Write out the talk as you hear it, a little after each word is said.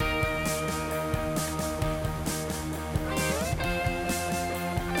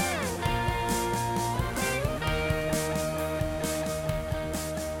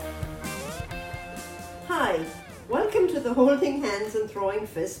the Holding Hands and Throwing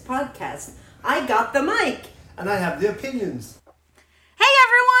Fists podcast. I got the mic. And I have the opinions. Hey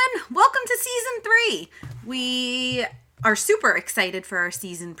everyone! Welcome to season 3. We are super excited for our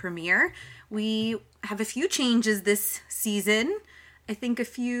season premiere. We have a few changes this season. I think a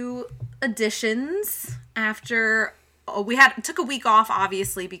few additions after took a week off,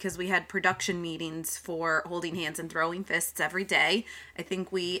 obviously, because we had production meetings for Holding Hands and Throwing Fists every day. I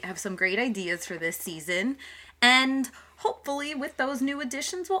think we have some great ideas for this season. And hopefully with those new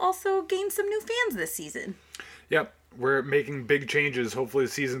additions, we'll also gain some new fans this season. Yep, we're making big changes. Hopefully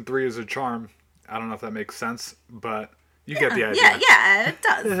season 3 is a charm. I don't know if that makes sense, but you get the idea. Yeah, it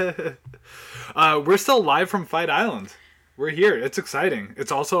does. We're still live from Fight Island. We're here. It's exciting.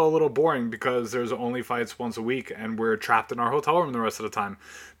 It's also a little boring because there's only fights once a week and we're trapped in our hotel room the rest of the time.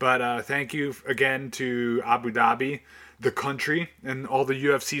 But thank you again to Abu Dhabi, the country, and all the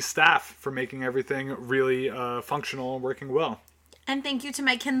UFC staff for making everything really functional and working well. And thank you to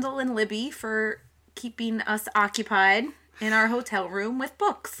my Kindle and Libby for keeping us occupied in our hotel room with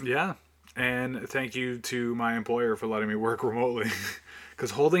books. Yeah. And thank you to my employer for letting me work remotely.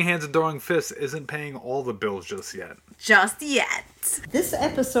 Because Holding Hands and Throwing Fists isn't paying all the bills just yet. Just yet. This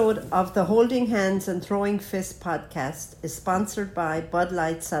episode of the Holding Hands and Throwing Fists podcast is sponsored by Bud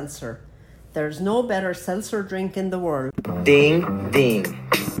Light Seltzer. There's no better seltzer drink in the world. Ding, ding.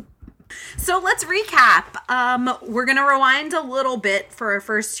 So let's recap. We're going to rewind a little bit for our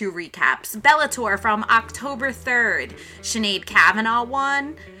first 2 recaps. Bellator from October 3rd. Sinead Kavanaugh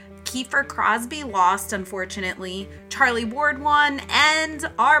won. Kiefer Crosby lost, unfortunately. Charlie Ward won.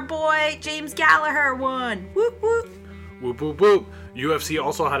 And our boy, James Gallagher, won. Whoop, whoop. Whoop, whoop, whoop. UFC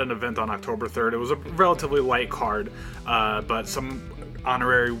also had an event on October 3rd. It was a relatively light card, but some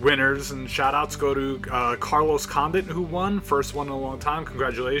honorary winners and shout-outs go to Carlos Condit, who won. First one in a long time.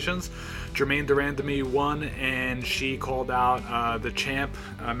 Congratulations. Jermaine Durandamy won, and she called out the champ,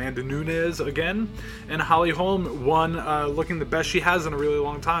 Amanda Nunes, again. And Holly Holm won, looking the best she has in a really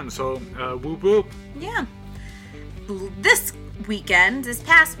long time. So, whoop, whoop. Yeah. This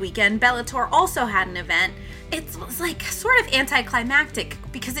past weekend, Bellator also had an event. It was like sort of anticlimactic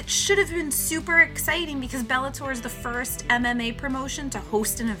because it should have been super exciting because Bellator is the first MMA promotion to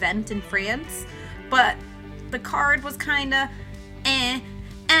host an event in France. But the card was kind of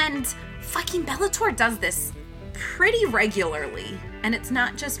and fucking Bellator does this pretty regularly. And it's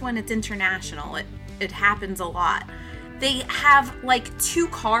not just when it's international. It happens a lot. They have like 2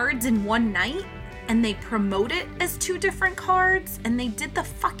 cards in one night. And they promote it as 2 different cards, and they did the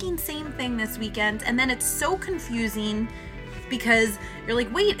fucking same thing this weekend, and then it's so confusing because you're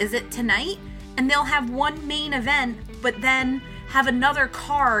like, wait, is it tonight? And they'll have one main event, but then have another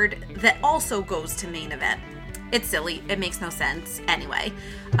card that also goes to main event. It's silly. It makes no sense. Anyway,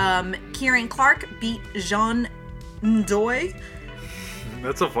 Kieran Clark beat Jean Ndoye.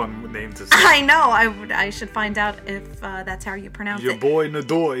 That's a fun name to say. I know. I should find out if that's how you pronounce Your it. boy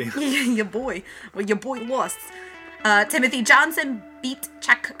Nadoy. Your boy. Well, your boy lost. Timothy Johnson beat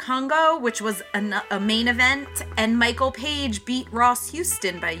Chuck Congo, which was a main event. And Michael Page beat Ross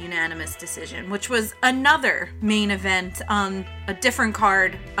Houston by unanimous decision, which was another main event on a different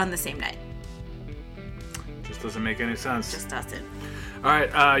card on the same night. Just doesn't make any sense. Just doesn't. All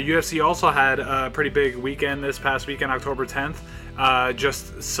right, UFC also had a pretty big weekend this past weekend, October 10th.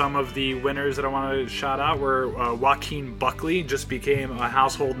 Just some of the winners that I want to shout out were Joaquin Buckley just became a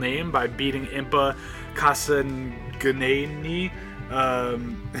household name by beating Impa Kasanganeni.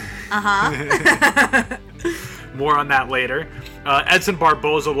 More on that later. Edson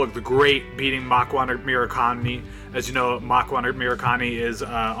Barboza looked great beating Makwan Murakami. As you know, Makwan Murakami is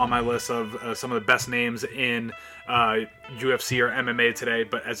on my list of some of the best names in UFC or MMA today,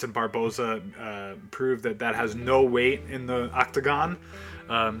 but Edson Barboza proved that has no weight in the octagon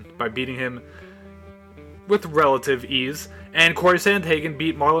by beating him with relative ease. And Corey Sandhagen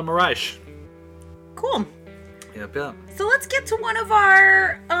beat Marlon Moraes. Cool. Yep. So let's get to one of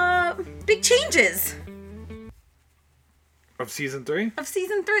our big changes. Of season 3? Of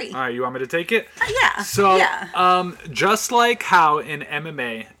season 3. All right, you want me to take it? Yeah. So, yeah. Just like how in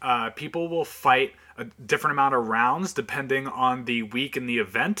MMA, people will fight a different amount of rounds depending on the week and the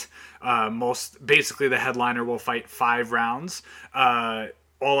event. Basically, the headliner will fight 5 rounds.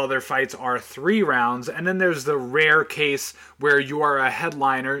 All other fights are 3 rounds. And then there's the rare case where you are a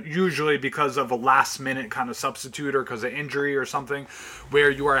headliner, usually because of a last-minute kind of substitute or because of injury or something,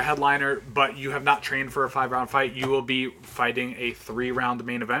 where you are a headliner, but you have not trained for a 5-round fight. You will be fighting a 3-round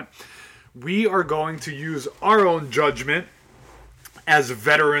main event. We are going to use our own judgment as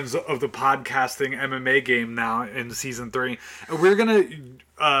veterans of the podcasting MMA game now in season 3. And we're going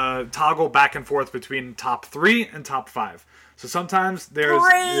to toggle back and forth between top 3 and top 5. So sometimes there's...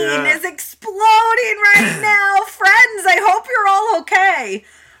 Brain is exploding right now. Friends, I hope you're all okay.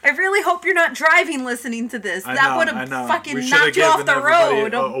 I really hope you're not driving listening to this. That would have fucking knocked you off the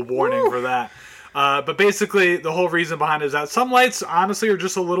road. A warning for that. But basically, the whole reason behind it is that some lights, honestly, are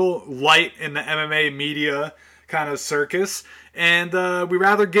just a little light in the MMA media kind of circus. And we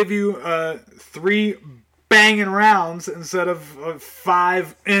rather give you 3 banging rounds instead of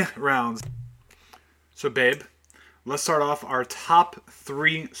 5 rounds. So, babe, let's start off our top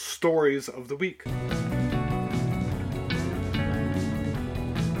 3 stories of the week.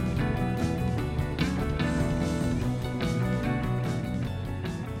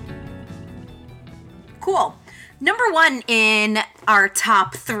 Cool. Number 1 in our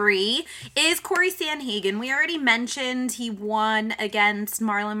top 3 is Corey Sandhagen. We already mentioned he won against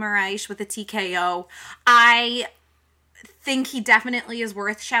Marlon Moraes with a TKO. I think he definitely is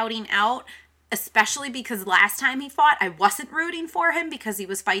worth shouting out, especially because last time he fought, I wasn't rooting for him because he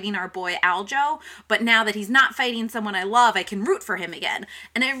was fighting our boy Aljo. But now that he's not fighting someone I love, I can root for him again.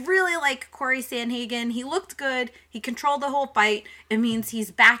 And I really like Corey Sandhagen. He looked good. He controlled the whole fight. It means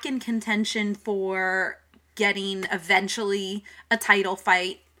he's back in contention for getting eventually a title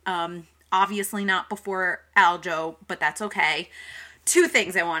fight. Obviously not before Aljo, but that's okay. 2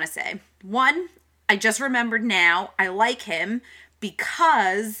 things I want to say. 1, I just remembered now, I like him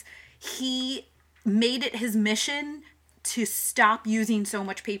because he made it his mission to stop using so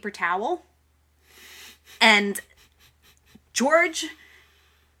much paper towel. And George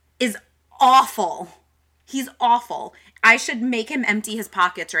is awful. He's awful. I should make him empty his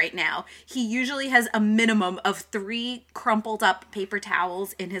pockets right now. He usually has a minimum of 3 crumpled up paper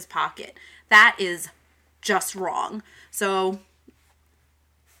towels in his pocket. That is just wrong. So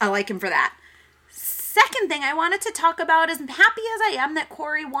I like him for that. Second thing I wanted to talk about is, happy as I am that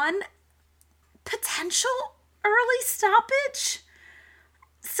Corey won, potential early stoppage.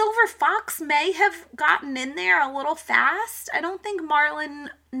 Silver Fox may have gotten in there a little fast. I don't think Marlon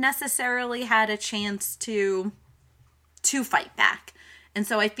necessarily had a chance to fight back. And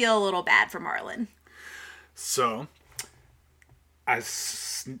so I feel a little bad for Marlon. So, I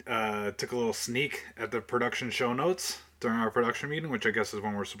took a little sneak at the production show notes during our production meeting, which I guess is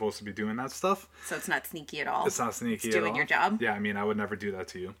when we're supposed to be doing that stuff. So it's not sneaky at all. It's not sneaky at all. It's doing your job. Yeah, I mean, I would never do that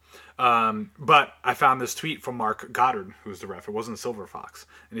to you. But I found this tweet from Mark Goddard, who's the ref. It wasn't Silver Fox.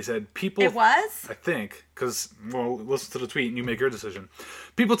 And he said, people... It was? I think, because, well, listen to the tweet and you make your decision.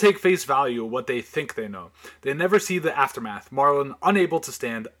 People take face value what they think they know. They never see the aftermath. Marlon, unable to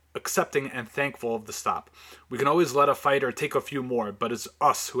stand, accepting and thankful of the stop. We can always let a fighter take a few more, but it's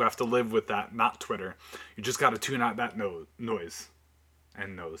us who have to live with that, not Twitter. You just got to tune out that noise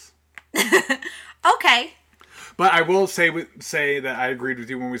and nose. Okay. But I will say that I agreed with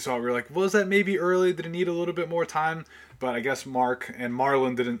you when we saw it. We were like, was that maybe early? Did it need a little bit more time? But I guess Mark and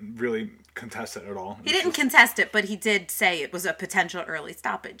Marlon didn't really contest it at all. He didn't contest it, but he did say it was a potential early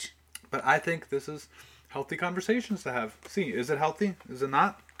stoppage. But I think this is healthy conversations to have. See, is it healthy? Is it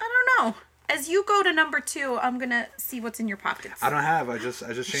not? I don't know. As you go to number 2, I'm gonna see what's in your pockets. I don't have. I just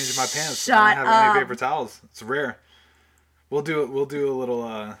changed my pants. Shut I don't have up. any paper towels. It's rare. We'll do a little.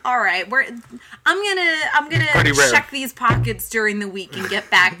 All right, I'm gonna Pretty rare. check these pockets during the week and get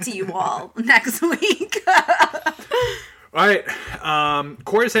back to you all next week. All right.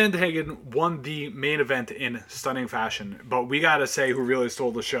 Corey Sandhagen won the main event in stunning fashion, but we gotta say who really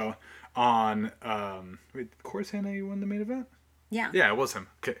stole the show on. Wait, Corey Sandhagen won the main event? Yeah. Yeah, it was him.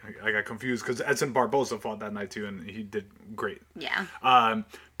 Okay, I got confused because Edson Barboza fought that night too, and he did great. Yeah.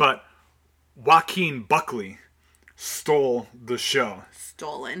 But Joaquin Buckley stole the show.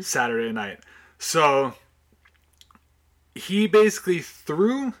 Stolen. Saturday night. So he basically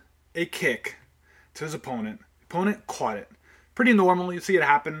threw a kick to his opponent. Opponent caught it. Pretty normal. You see it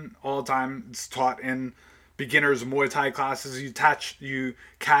happen all the time. It's taught in beginners Muay Thai classes. You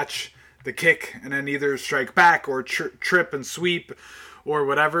catch the kick and then either strike back or trip and sweep or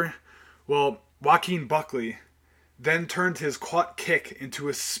whatever. Well, Joaquin Buckley then turned his caught kick into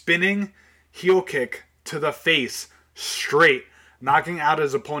a spinning heel kick to the face straight, knocking out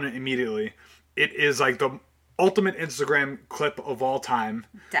his opponent immediately. It is like the ultimate Instagram clip of all time.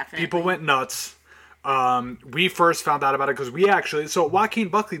 Definitely. People went nuts. We first found out about it because so Joaquin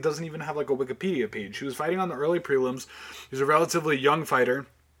Buckley doesn't even have like a Wikipedia page. He was fighting on the early prelims. He's a relatively young fighter.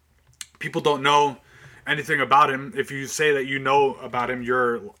 People don't know anything about him. If you say that you know about him,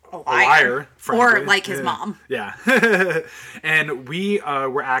 you're a liar, frankly. Or like his mom. Yeah. And we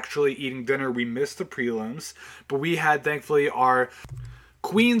were actually eating dinner. We missed the prelims, but we had, thankfully, our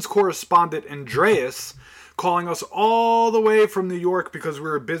Queens correspondent Andreas calling us all the way from New York because we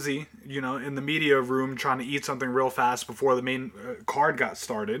were busy, in the media room trying to eat something real fast before the main card got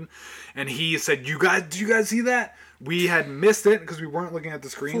started. And he said, "Do you guys see that? We had missed it because we weren't looking at the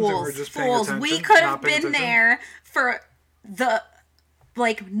screens and we were just paying attention." We could have been there for the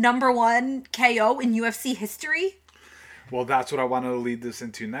number one KO in UFC history. Well, that's what I wanted to lead this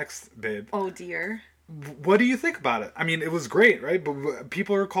into next, babe. Oh dear. What do you think about it? I mean, it was great, right? But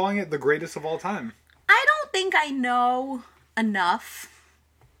people are calling it the greatest of all time. I don't think I know enough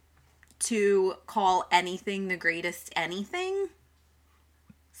to call anything the greatest anything.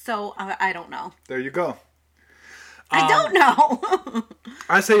 So, I don't know. There you go. I don't know.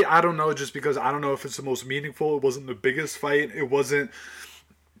 I say I don't know just because I don't know if it's the most meaningful. It wasn't the biggest fight. It wasn't...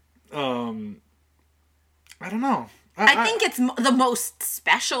 I don't know. I think it's the most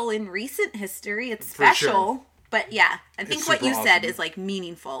special in recent history. It's special. Sure. But yeah, I think what you said is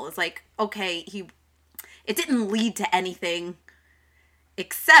meaningful. It's okay, it didn't lead to anything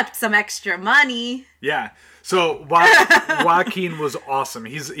except some extra money. Yeah. So Joaquin was awesome.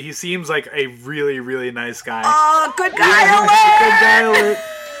 He seems like a really, really nice guy. Oh, good guy alert! Good guy alert.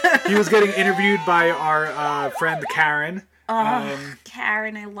 He was getting interviewed by our friend Karen.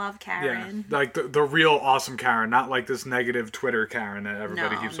 Karen, I love Karen. Yeah, like the real awesome Karen, not like this negative Twitter Karen that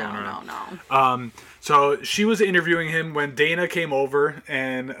everybody keeps throwing around. No. So she was interviewing him when Dana came over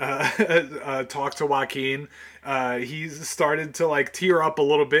and talked to Joaquin. He started to tear up a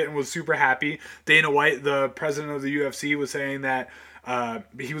little bit and was super happy. Dana White, the president of the UFC, was saying that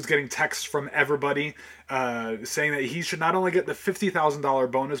he was getting texts from everybody saying that he should not only get the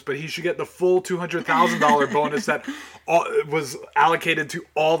 $50,000 bonus, but he should get the full $200,000 bonus that was allocated to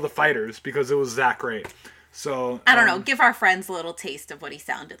all the fighters because it was that great. So I don't know. Give our friends a little taste of what he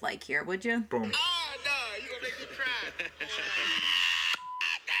sounded like here, would you? Boom. Oh, no, you're going to make me cry.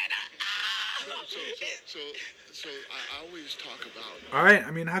 So I always talk about... All right.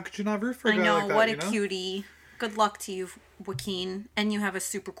 I mean, how could you not root for a guy like that? What a cutie. Good luck to you, Joaquin. And you have a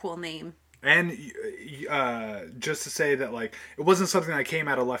super cool name. And just to say that, it wasn't something that came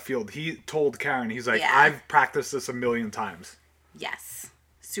out of left field. He told Karen, he's like, I've practiced this 1,000,000 times. Yes.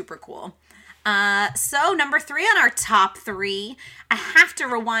 Super cool. So number 3 on our top 3, I have to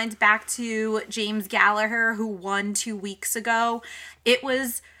rewind back to James Gallagher, who won 2 weeks ago. It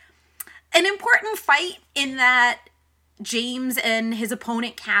was an important fight in that James and his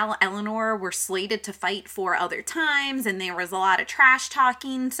opponent Cal Ellinor were slated to fight 4 other times, and there was a lot of trash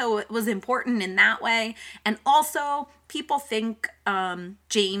talking, so it was important in that way. And also, people think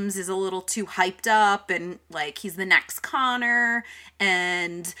James is a little too hyped up and he's the next Conor,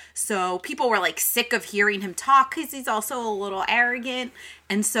 and so people were sick of hearing him talk because he's also a little arrogant,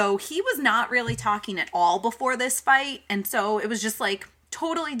 and so he was not really talking at all before this fight, and so it was just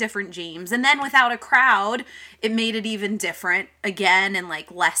totally different James. And then without a crowd, it made it even different again and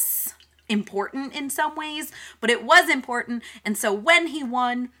less important in some ways, but it was important. And so when he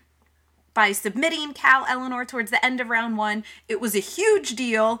won by submitting Cal Ellinor towards the end of round 1, it was a huge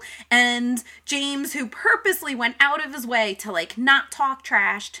deal. And James, who purposely went out of his way to not talk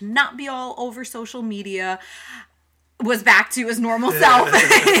trash, to not be all over social media, was back to his normal self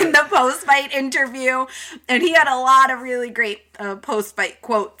in the post-fight interview. And he had a lot of really great post-fight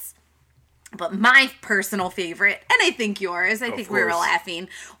quotes. But my personal favorite, and I think yours, I think we were laughing,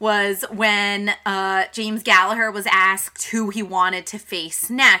 was when James Gallagher was asked who he wanted to face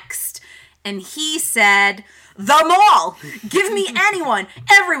next. And he said, them all! Give me anyone,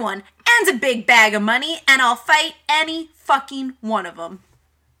 everyone, and a big bag of money, and I'll fight any fucking one of them.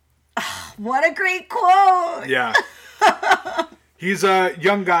 Oh, what a great quote! Yeah. He's a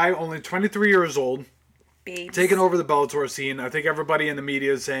young guy, only 23 years old, taking over the Bellator scene. I think everybody in the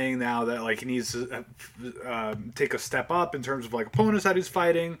media is saying now that he needs to take a step up in terms of opponents that he's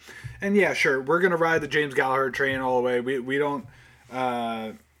fighting. And yeah, sure, we're gonna ride the James Gallagher train all the way. We don't.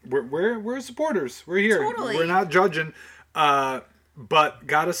 We're supporters. We're here. Totally. We're not judging. But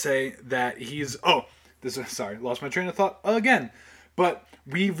gotta say that he's. Sorry, lost my train of thought again. But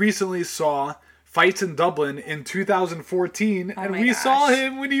we recently saw fights in Dublin in 2014, and we saw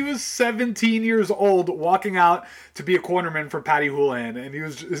him when he was 17 years old walking out to be a cornerman for Paddy Houlihan, and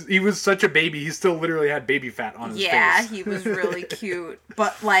he was such a baby. He still literally had baby fat on his face. Yeah, he was really cute.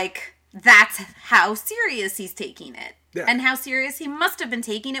 But that's how serious he's taking it. Yeah. And how serious he must have been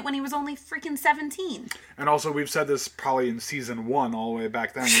taking it when he was only freaking 17. And also, we've said this probably in season 1 all the way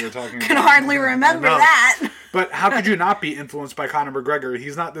back then. We were talking Can about, hardly remember that. But how could you not be influenced by Conor McGregor?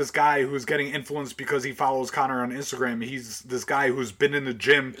 He's not this guy who's getting influenced because he follows Conor on Instagram. He's this guy who's been in the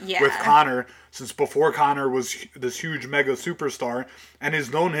gym with Conor since before Conor was this huge mega superstar and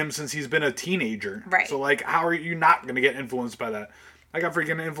has known him since he's been a teenager. Right. So, like, how are you not going to get influenced by that? I got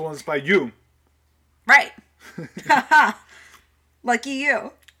freaking influenced by you. Right. Lucky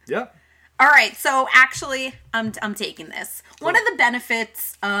you. Yep. All right, so actually, I'm taking this. Cool. One of the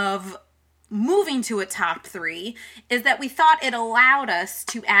benefits of moving to a top 3 is that we thought it allowed us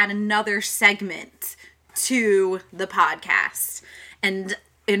to add another segment to the podcast. And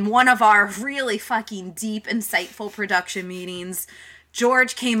in one of our really fucking deep, insightful production meetings,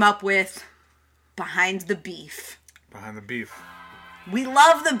 George came up with Behind the Beef. Behind the Beef. We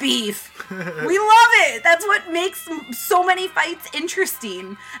love the beef. We love it. That's what makes so many fights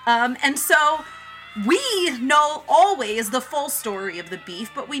interesting. And so we know always the full story of the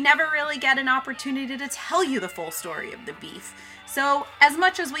beef, but we never really get an opportunity to tell you the full story of the beef. So as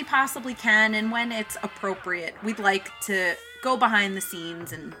much as we possibly can, and when it's appropriate, we'd like to go behind the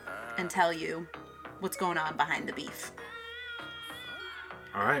scenes and tell you what's going on behind the beef.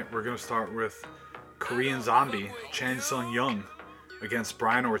 All right, we're going to start with Korean Zombie, Chan Sung-young, against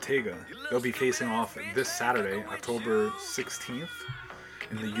Brian Ortega. They'll be facing off this Saturday, October 16th,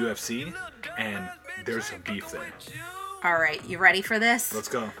 in the UFC, and there's some beef there. All right, you ready for this? Let's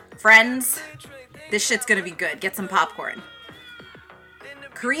go. Friends, this shit's gonna be good. Get some popcorn.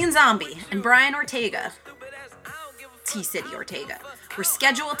 Korean Zombie and Brian Ortega, T-City Ortega, were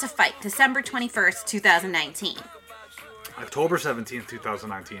scheduled to fight December 21st, 2019. October 17th,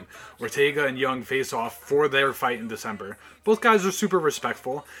 2019, Ortega and Young face off for their fight in December. Both guys are super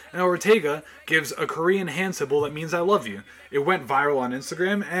respectful, and Ortega gives a Korean hand symbol that means I love you. It went viral on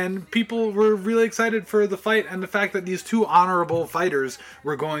Instagram, and people were really excited for the fight and the fact that these two honorable fighters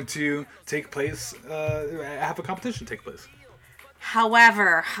were going to take place, have a competition take place.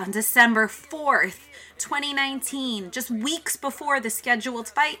 However, on December 4th, 2019, just weeks before the scheduled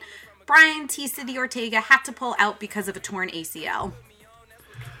fight, Brian T-City Ortega had to pull out because of a torn ACL.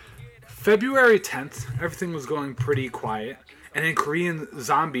 February 10th, everything was going pretty quiet. And then Korean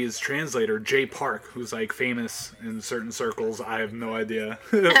Zombie's translator, Jay Park, who's like famous in certain circles, I have no idea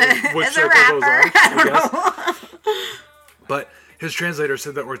which circle those are, I guess. But his translator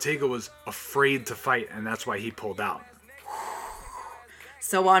said that Ortega was afraid to fight, and that's why he pulled out.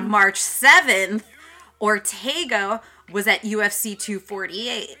 So on March 7th, Ortega was at UFC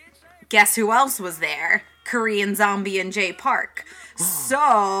 248. Guess who else was there? Korean Zombie and Jay Park.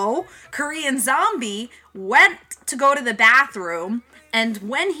 So, Korean Zombie went to go to the bathroom, and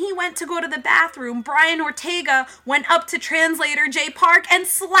when he went to go to the bathroom, Brian Ortega went up to translator Jay Park and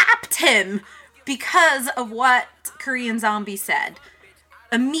slapped him because of what Korean Zombie said.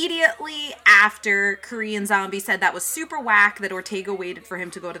 Immediately after Korean Zombie said that was super whack, that Ortega waited for him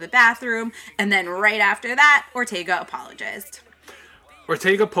to go to the bathroom, and then right after that, Ortega apologized.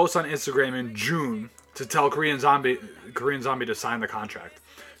 Ortega posts on Instagram in June to tell Korean Zombie to sign the contract.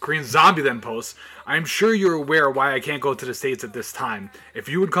 Korean Zombie then posts, I'm sure you're aware why I can't go to the States at this time. If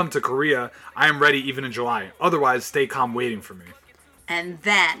you would come to Korea, I am ready even in July. Otherwise, stay calm waiting for me. And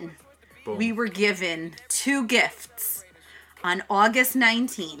then Boom. We were given 2 gifts on August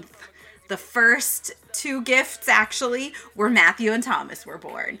 19th. The first 2 gifts, actually, were Matthew and Thomas were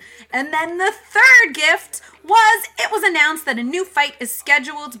born. And then the third gift was, it was announced that a new fight is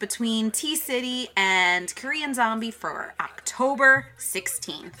scheduled between T-City and Korean Zombie for October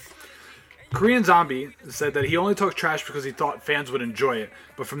 16th. Korean Zombie said that he only took trash because he thought fans would enjoy it,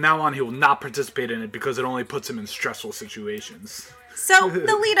 but from now on he will not participate in it because it only puts him in stressful situations. So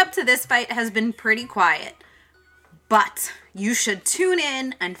the lead up to this fight has been pretty quiet. But you should tune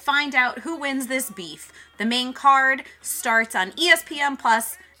in and find out who wins this beef. The main card starts on ESPN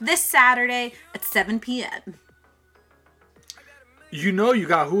Plus this Saturday at 7 p.m. You know you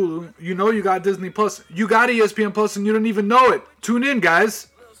got Hulu. You know you got Disney Plus. You got ESPN Plus and you don't even know it. Tune in, guys.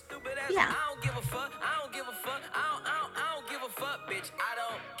 Yeah.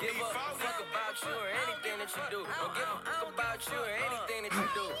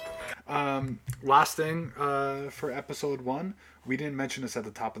 Last thing for episode 1, we didn't mention this at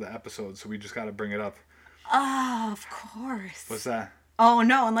the top of the episode, so we just got to bring it up. Oh, of course. What's that? Oh,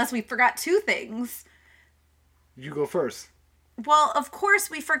 no, unless we forgot 2 things. You go first. Well, of course,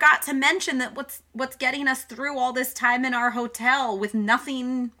 we forgot to mention that what's getting us through all this time in our hotel with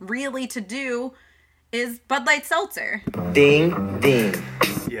nothing really to do is Bud Light Seltzer. Ding, ding.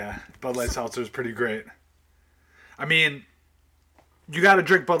 Yeah, Bud Light Seltzer is pretty great. I mean, you got to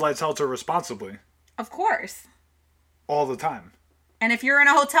drink Bud Light Seltzer responsibly Of course. all the time. And if you're in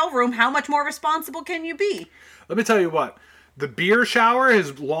a hotel room, how much more responsible can you be? Let me tell you what. The beer shower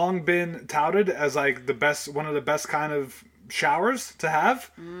has long been touted as like one of the best kind of showers to have.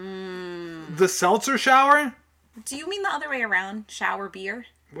 The seltzer shower, Do you mean the other way around? Shower beer?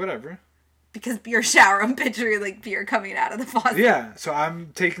 whatever. Because beer shower, I'm picturing like beer coming out of the faucet. Yeah, so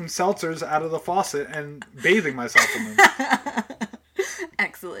I'm taking seltzers out of the faucet and bathing myself in them.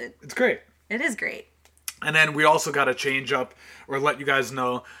 Excellent. It's great. It is great. And then we also got to change up, or let you guys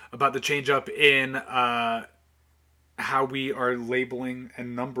know about the change up in how we are labeling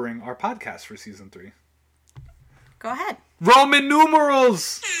and numbering our podcast for season 3. Go ahead. Roman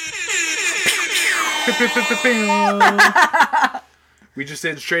numerals! We just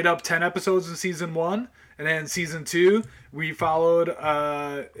did straight up 10 episodes in season 1. And then season 2, we followed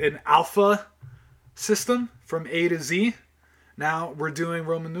an alpha system from A to Z. Now we're doing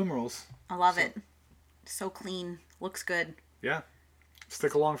Roman numerals. I love it. So clean. Looks good. Yeah.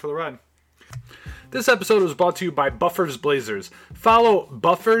 Stick along for the ride. This episode was brought to you by Buffers Blazers. Follow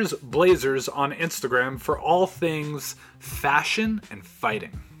Buffers Blazers on Instagram for all things fashion and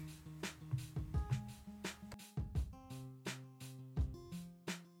fighting.